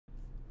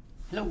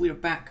Hello, we're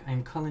back.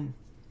 I'm Cullen.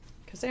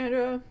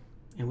 Cassandra.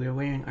 And we're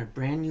wearing our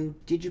brand new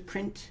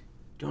Digiprint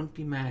Don't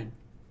Be Mad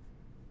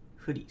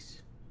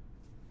hoodies.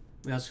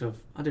 We also have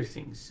other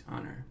things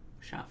on our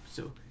shop,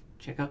 so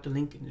check out the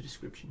link in the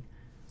description.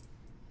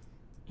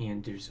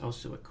 And there's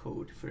also a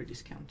code for a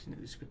discount in the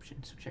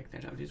description, so check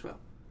that out as well.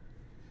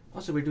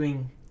 Also, we're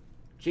doing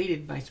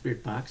Jaded by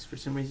Spiritbox. For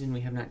some reason,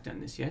 we have not done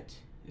this yet.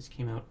 This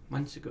came out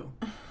months ago.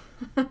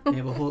 They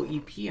have a whole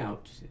EP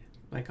out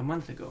like a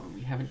month ago, and we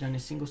haven't done a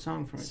single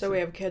song from it. So we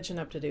have catching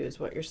up to do is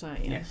what you're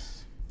saying.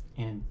 Yes.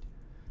 And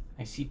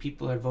I see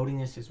people are voting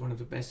this as one of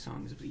the best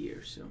songs of the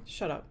year, so...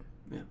 Shut up.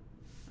 Yeah.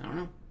 I don't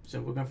know. So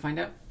we're going to find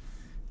out.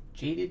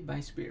 Jaded by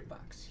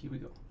Spiritbox. Here we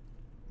go.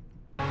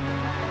 And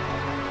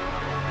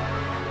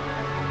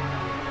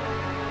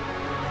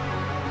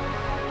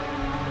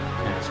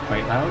it's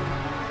quite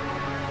loud.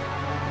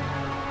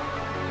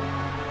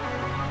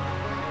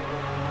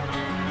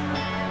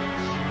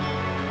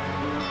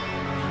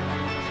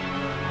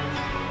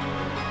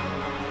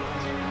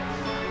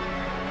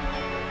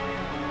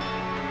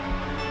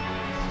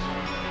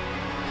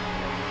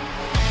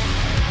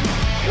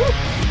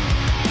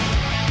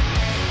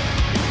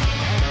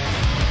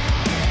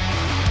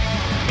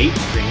 Eight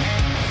string.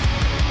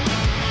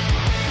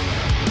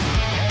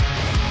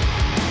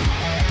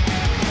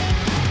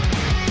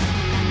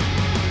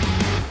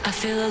 I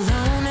feel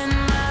alone in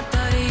my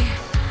body.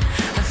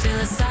 I feel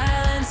a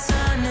silence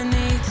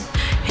underneath.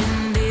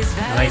 In these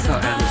I like valleys how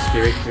of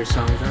atmospheric their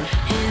songs are.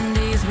 in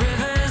these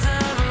rivers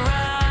of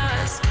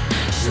rust.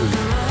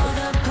 Shelter all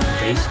the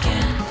Bass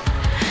plan.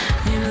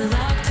 We were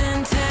locked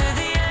into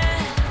the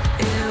end.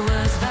 It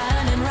was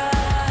fine and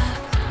rough.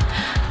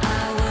 I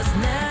was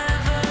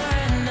never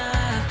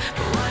enough.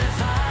 But what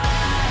if I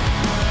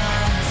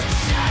was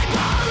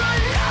stable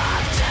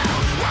enough to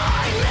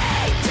wind me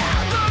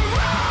down the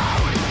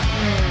road?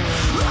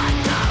 Like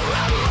the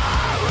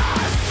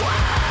river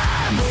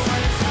swam. But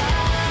what if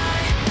I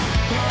was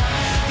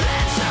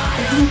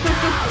inside of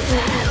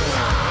thousand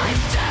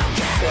lives to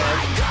get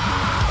my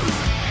goals?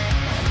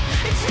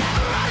 It's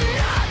never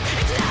enough.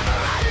 It's never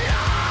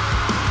enough.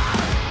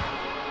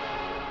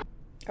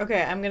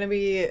 Okay, I'm gonna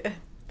be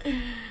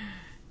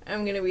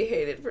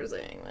hated for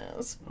saying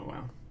this, Oh,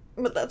 wow.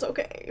 but that's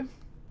okay.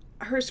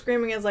 Her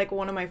screaming is like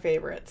one of my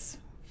favorites.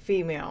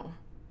 Female.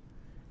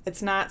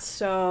 It's not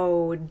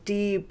so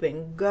deep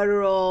and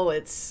guttural.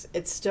 It's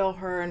still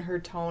her and her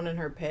tone and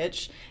her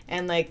pitch,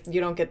 and like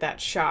you don't get that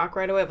shock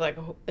right away of like,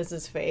 oh, is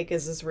this fake?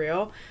 Is this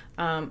real?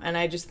 And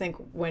I just think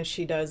when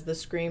she does the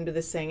scream to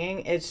the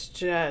singing, it's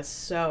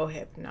just so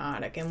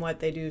hypnotic, and what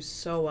they do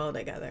so well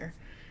together.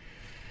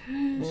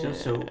 It's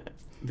also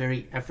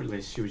very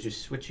effortless. She was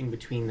just switching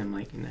between them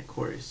like in that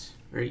chorus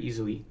very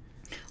easily.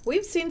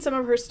 We've seen some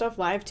of her stuff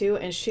live too,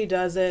 and she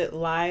does it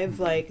live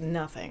like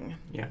nothing.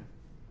 Yeah.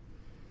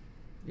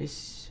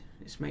 This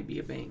might be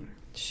a banger.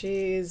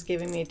 She's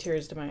giving me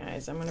tears to my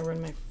eyes. I'm gonna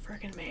ruin my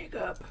friggin'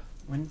 makeup.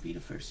 Wouldn't be the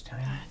first time.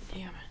 God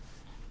damn it.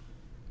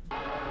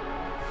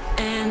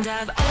 And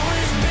I've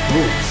always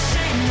been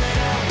ashamed that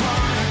I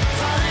wanna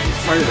fall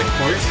It's part of the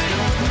chorus.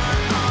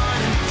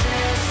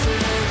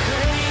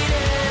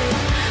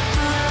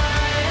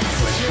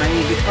 Oh, a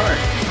tiny guitar.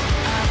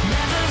 I've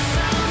never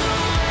found a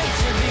way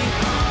to be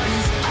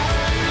honest. All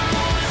I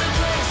know is a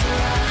place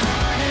where our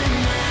haunted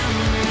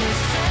memories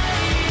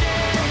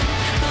faded.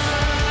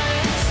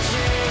 Blood's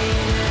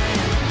jaded.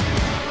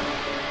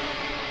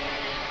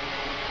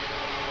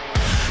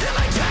 In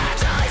my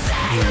dreams, all I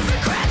see is a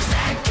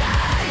crimson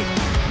gate.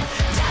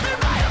 Tethered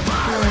by a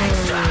falling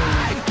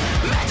string.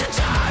 Meant to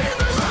turn in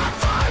the love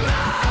for me. I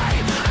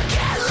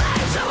can't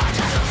leave, so I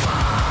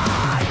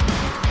justify.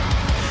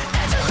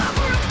 It's a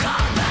lover of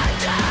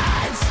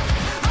confidence.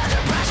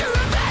 Under pressure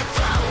of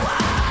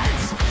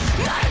influence.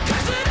 Not a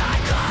curse that I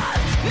could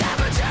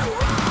never do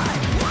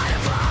right. What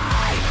if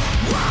I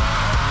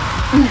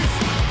was?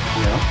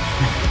 Yeah.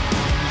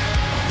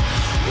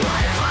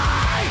 What if I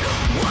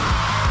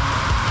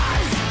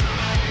was?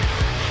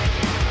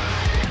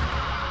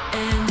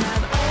 And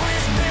I've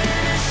always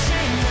been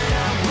ashamed that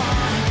I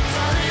wanna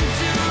fall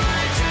into a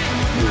dream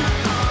with my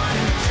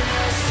honor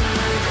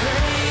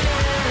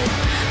desecrated.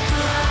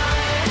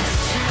 Blood's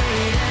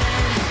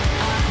jaded.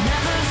 I've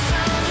never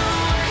found a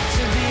way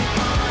to be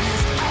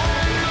honest. All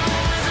I know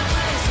is a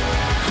place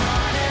where our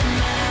haunted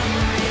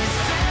memories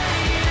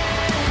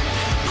faded.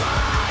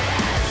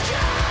 Blood's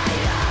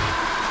jaded.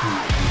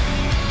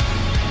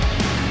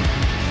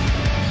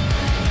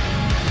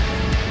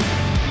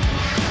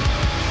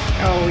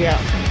 Oh yeah.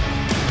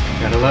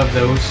 Gotta love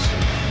those.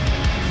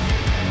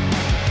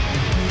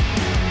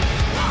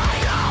 I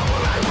know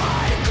where I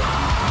wanna go,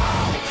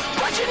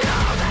 but you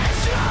know that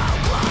it's too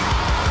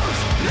close.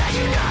 That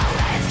you know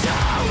that it's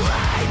too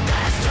late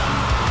this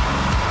time.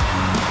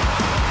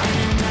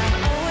 And I've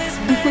always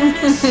been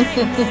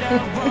ashamed that I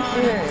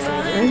wanna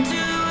fall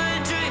into a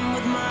dream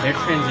with my Their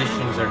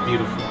transitions are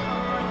beautiful.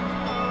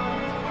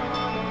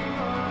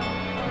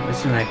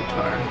 Listen to that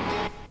guitar.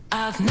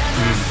 I've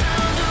never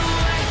found a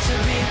way to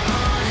be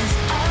honest.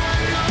 All I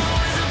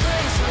know is a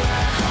place where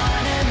our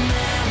haunted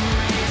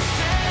memories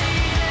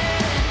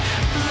faded.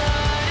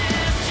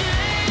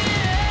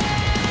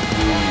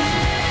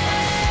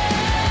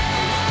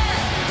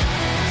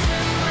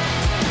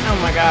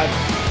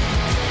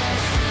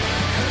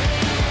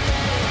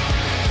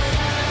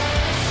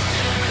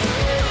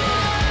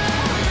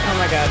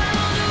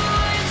 god.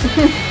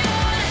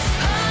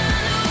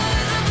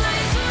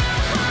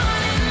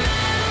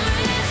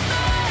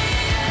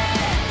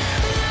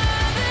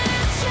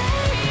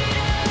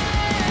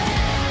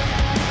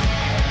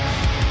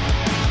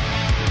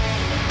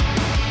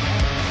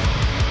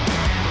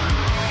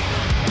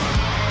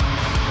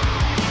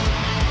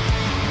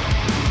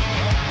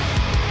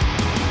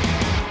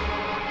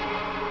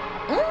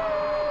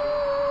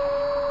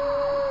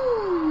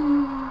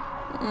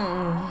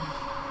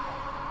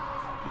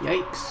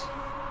 Yikes.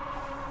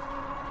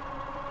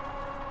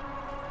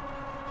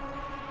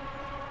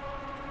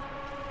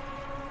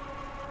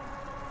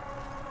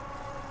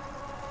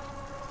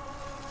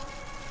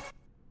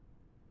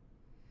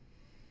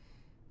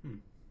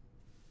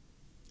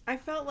 I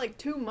felt like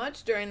too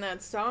much during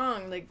that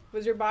song. Like,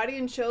 was your body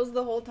in chills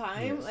the whole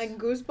time? Yes. Like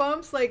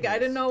goosebumps? Like, I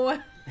didn't know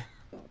what.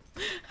 I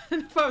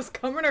didn't know if I was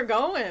coming or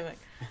going. Like,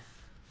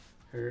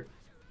 Her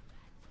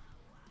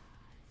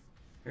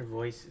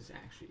voice is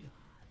actually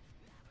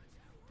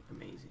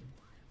amazing.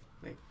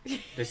 Like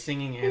the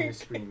singing and the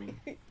screaming.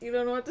 you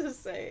don't know what to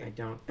say. I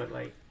don't, but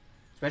like,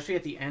 especially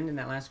at the end in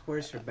that last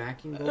chorus, her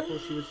backing vocal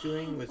she was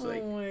doing was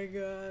like, oh my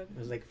god. it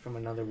was like from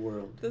another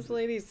world. This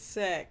lady's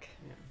sick.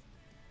 Yeah.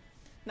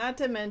 Not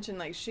to mention,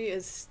 like, she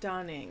is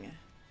stunning.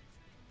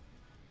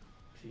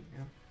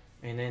 Yeah.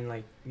 And then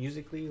like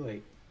musically,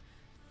 like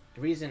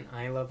the reason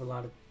I love a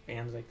lot of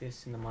bands like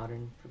this in the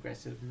modern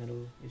progressive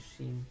metal-ish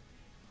scene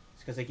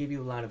is because they give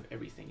you a lot of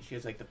everything. She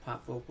has like the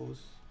pop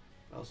vocals,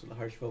 also the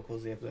harsh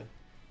vocals. They have the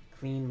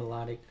clean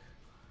melodic,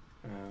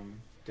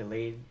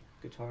 delayed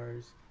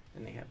guitars,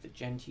 and they have the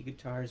genty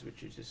guitars,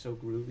 which is just so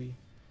groovy.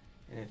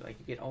 And it, like,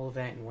 you get all of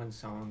that in one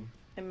song,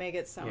 And make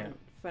it sound Yeah.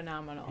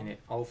 phenomenal. and it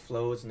all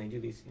flows. And they do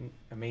these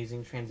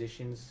amazing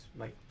transitions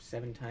like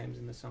 7 times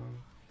in the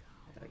song.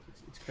 Like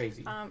it's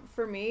crazy.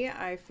 For me,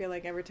 I feel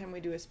like every time we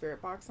do a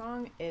Spiritbox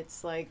song,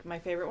 it's like my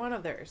favorite one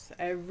of theirs.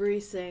 Every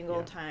single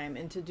Yeah. time.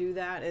 And to do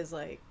that is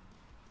like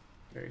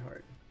Very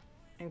hard.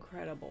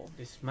 incredible.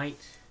 This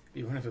might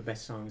be one of the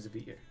best songs of the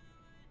year.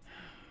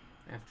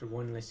 After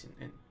one listen.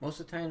 And most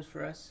of the times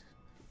for us,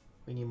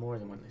 we need more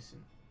than one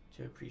listen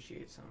to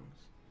appreciate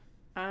songs.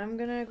 I'm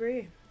gonna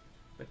agree.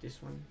 But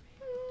this one,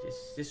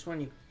 this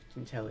one you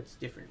can tell it's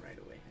different right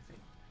away, I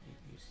think.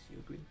 You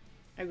agree?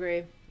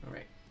 Agree. All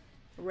right.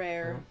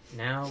 Rare. Well,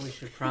 now we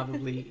should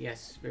probably,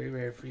 yes, very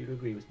rare for you to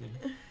agree with me.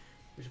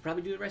 We should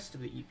probably do the rest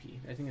of the EP.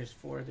 I think there's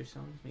 4 other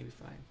songs, maybe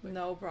 5. But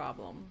No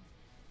problem.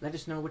 let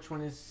us know which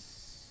one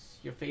is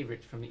your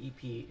favorite from the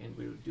EP, and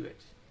we'll do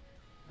it.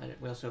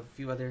 We also have a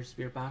few other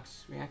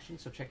Spiritbox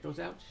reactions, so check those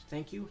out.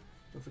 Thank you.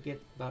 Don't forget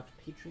about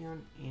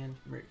Patreon and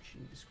merch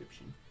in the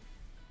description.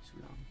 So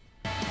long.